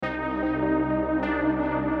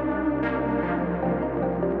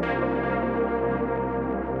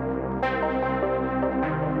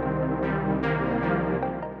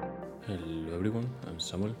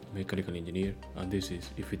Samuel, mechanical engineer, and this is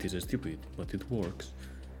If It Is Stupid, But It Works.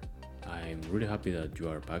 I'm really happy that you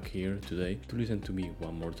are back here today to listen to me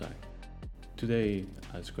one more time. Today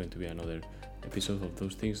is going to be another episode of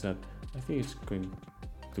those things that I think is going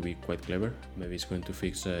to be quite clever. Maybe it's going to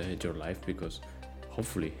fix your life because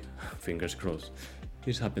hopefully, fingers crossed,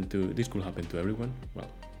 this could happen to everyone.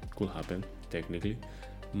 Well, could happen technically.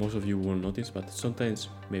 Most of you won't notice, but sometimes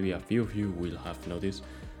maybe a few of you will have noticed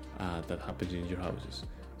that happens in your houses.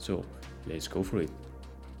 So let's go for it.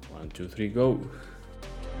 1, 2, 3, go!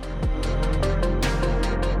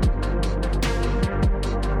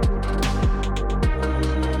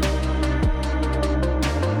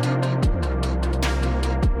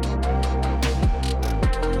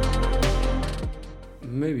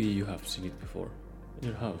 Maybe you have seen it before. In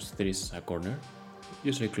your house there is a corner,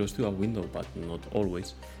 usually close to a window, but not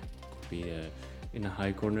always. Could be in a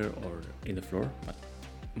high corner or in the floor, but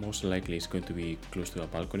most likely it's going to be close to a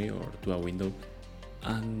balcony or to a window.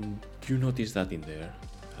 And you notice that in there,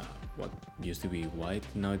 what used to be white,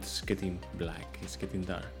 now it's getting black, it's getting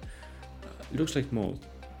dark. It looks like mold,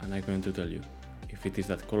 and I'm going to tell you, if it is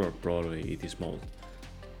that color, probably it is mold.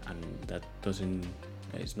 And that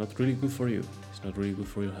it's not really good for you, it's not really good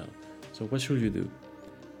for your health. So what should you do?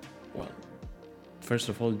 Well, first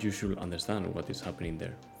of all, you should understand what is happening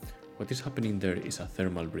there. What is happening there is a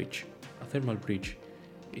thermal breach. A thermal breach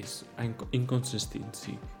is an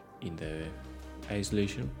inconsistency in the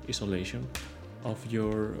isolation of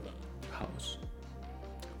your house.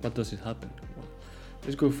 What does it happen? Well,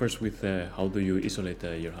 let's go first with how do you isolate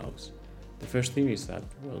your house. The first thing is that,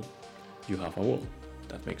 well, you have a wall.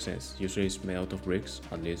 That makes sense. Usually it's made out of bricks,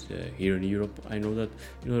 at least here in Europe. I know that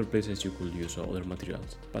in other places you could use other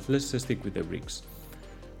materials, but let's stick with the bricks.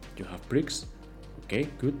 You have bricks, okay,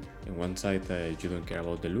 good. On one side you don't care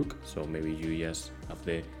about the look, so maybe you just have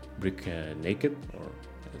the brick naked or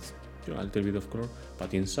a little bit of color,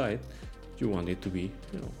 but inside you want it to be,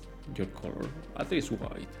 your color, at least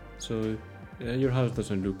white, so your house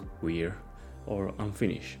doesn't look weird or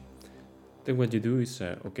unfinished. Then what you do is,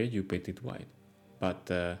 okay, you paint it white, but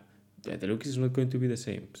the look is not going to be the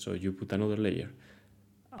same, so you put another layer.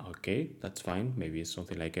 Okay, that's fine, maybe it's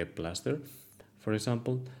something like a plaster, for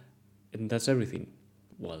example, and that's everything.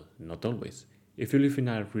 Well, not always. If you live in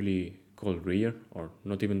a really cold region, or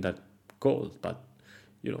not even that cold, but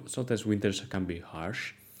sometimes winters can be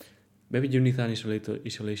harsh, maybe you need an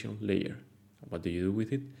isolation layer. What do you do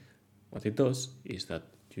with it? What it does is that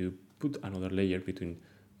you put another layer between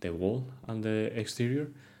the wall and the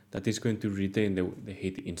exterior that is going to retain the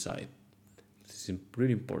heat inside. This is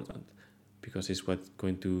really important because it's what's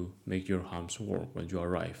going to make your house warm when you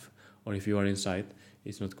arrive. Or if you are inside,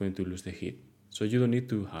 it's not going to lose the heat. So you don't need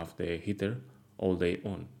to have the heater all day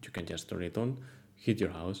on. You can just turn it on, heat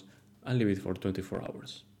your house, and leave it for 24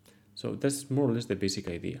 hours. So that's more or less the basic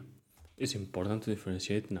idea. It's important to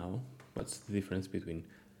differentiate now what's the difference between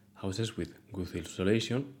houses with good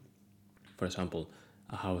insulation, for example,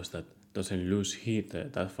 a house that doesn't lose heat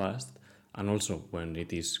that fast, and also when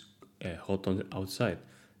it is hot outside,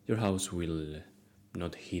 your house will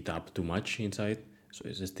not heat up too much inside, so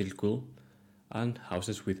it's still cool, and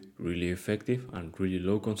houses with really effective and really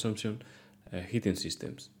low consumption heating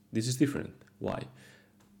systems. This is different. Why?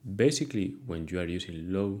 Basically, when you are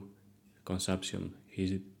using low consumption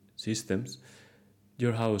heat systems,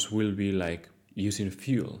 your house will be like using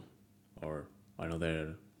fuel or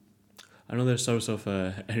another source of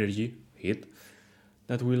energy, heat,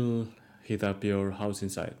 that will heat up your house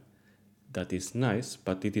inside. That is nice,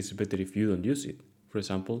 but it is better if you don't use it. For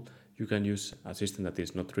example, you can use a system that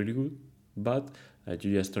is not really good, but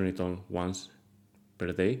you just turn it on once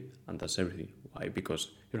per day, and that's everything. Why?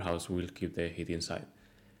 Because your house will keep the heat inside.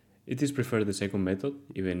 It is preferred the second method,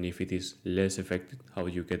 even if it is less effective how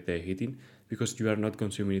you get the heating, because you are not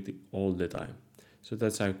consuming it all the time. So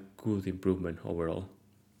that's a good improvement overall.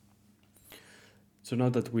 So now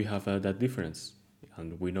that we have that difference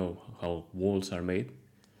and we know how walls are made,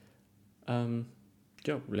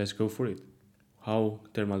 let's go for it. How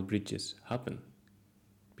thermal breaches happen,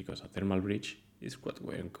 because a thermal breach is what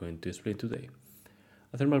we're going to explain today.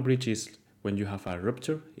 A thermal breach is when you have a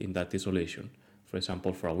rupture in that isolation. For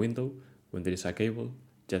example, for a window, when there is a cable,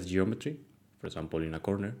 just geometry, for example, in a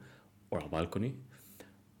corner or a balcony,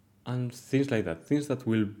 and things like that, things that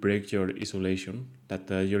will break your isolation, that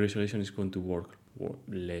your isolation is going to work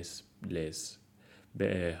less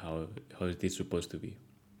how it is supposed to be.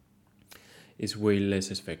 It's way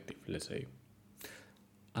less effective, let's say.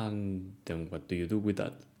 And then what do you do with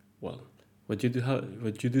that? Well, what you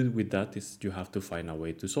do with that is you have to find a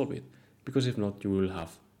way to solve it, because if not, you will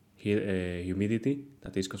have humidity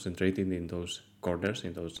that is concentrated in those corners,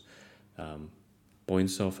 in those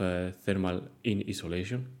points of thermal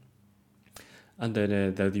isolation. And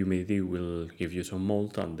then that humidity will give you some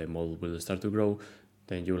mold, and the mold will start to grow.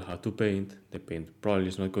 Then you will have to paint. The paint probably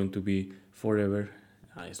is not going to be forever.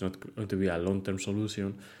 It's not going to be a long-term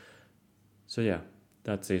solution. So yeah,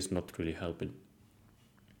 that is not really helping.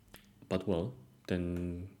 But well,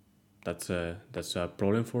 then that's a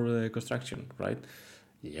problem for the construction, right?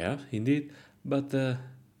 Yeah, indeed. But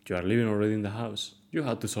you are living already in the house. You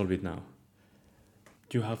have to solve it now.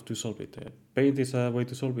 You have to solve it. Paint is a way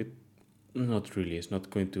to solve it. Not really. It's not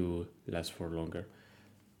going to last for longer.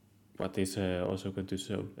 What is also going to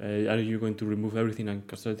show? Are you going to remove everything and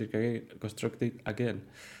construct it again?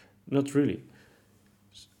 Not really.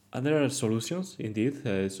 And there are solutions,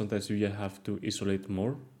 indeed. Sometimes you just have to isolate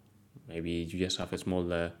more. Maybe you just have a small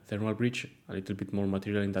thermal breach, a little bit more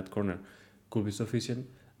material in that corner could be sufficient.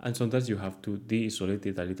 And sometimes you have to de-isolate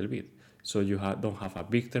it a little bit. So you don't have a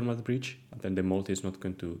big thermal breach, and then the mold is not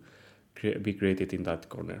going to be created in that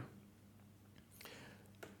corner.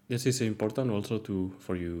 This is important also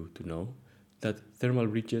for you to know that thermal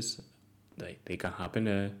breaches, they can happen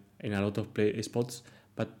in a lot of spots,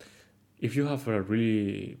 but if you have a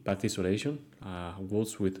really bad isolation,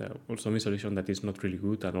 walls with some isolation that is not really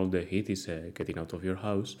good and all the heat is getting out of your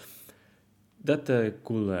house, that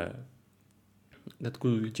could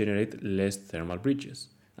generate less thermal breaches.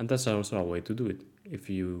 And that's also a way to do it. If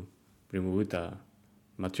you remove the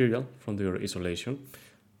material from your isolation,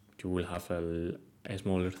 you will have a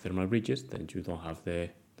smaller thermal breaches, then you don't have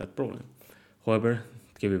that problem. However,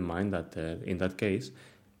 keep in mind that in that case,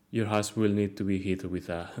 your house will need to be heated with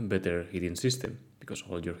a better heating system because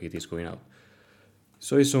all your heat is going out.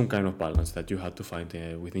 So it's some kind of balance that you have to find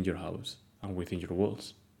within your house and within your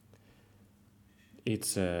walls.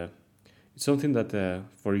 It's something that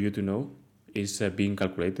for you to know is being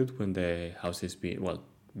calculated when the house is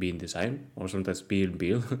being designed, or sometimes being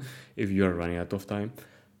built if you are running out of time.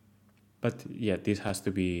 But yeah, this has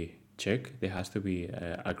to be checked, they has to be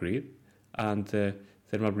agreed, and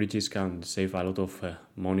thermal breaches can save a lot of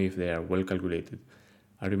money if they are well calculated.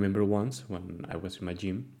 I remember once when I was in my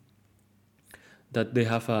gym that they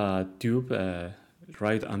have a tube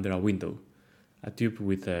right under a window, a tube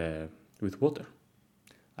with water.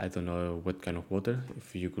 I don't know what kind of water,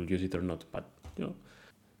 if you could use it or not, but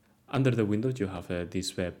under the window you have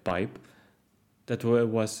this pipe that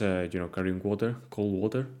was carrying water, cold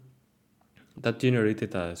water, that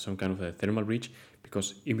generated some kind of a thermal breach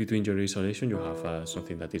because in between your isolation you have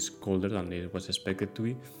something that is colder than it was expected to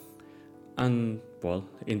be. And well,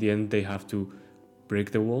 in the end they have to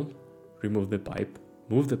break the wall, remove the pipe,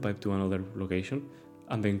 move the pipe to another location,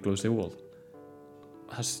 and then close the wall.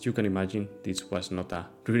 As you can imagine, this was not a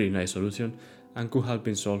really nice solution and could have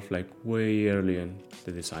been solved way early in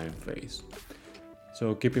the design phase.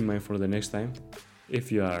 So keep in mind for the next time,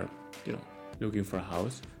 if you are looking for a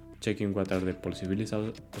house, checking what are the possibilities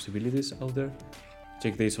out there,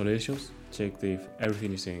 check the isolations, check if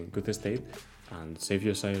everything is in good state, and save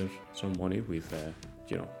yourself some money with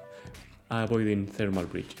avoiding thermal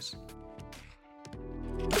breaches.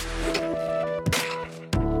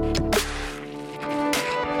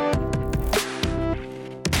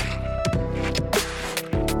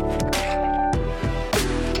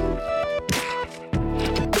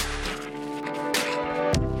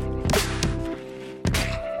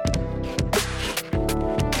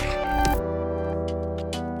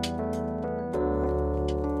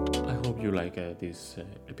 This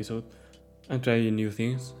episode. I'm trying new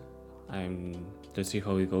things. Let's see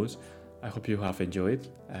how it goes. I hope you have enjoyed.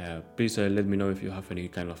 Please let me know if you have any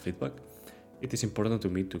kind of feedback. It is important to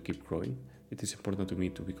me to keep growing. It is important to me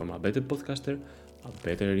to become a better podcaster, a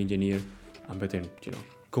better engineer, a better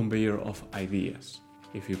conveyor of ideas,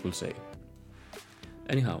 if you could say.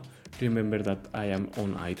 Anyhow, remember that I am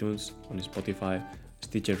on iTunes, on Spotify,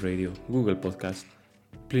 Stitcher Radio, Google Podcast.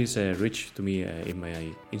 Please reach to me in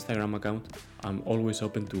my Instagram account. I'm always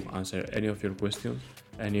open to answer any of your questions,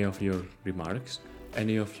 any of your remarks,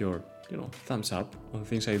 any of your thumbs up on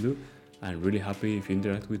things I do. I'm really happy if you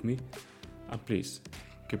interact with me. And please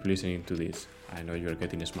keep listening to this. I know you're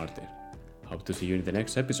getting smarter. Hope to see you in the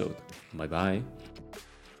next episode. Bye bye.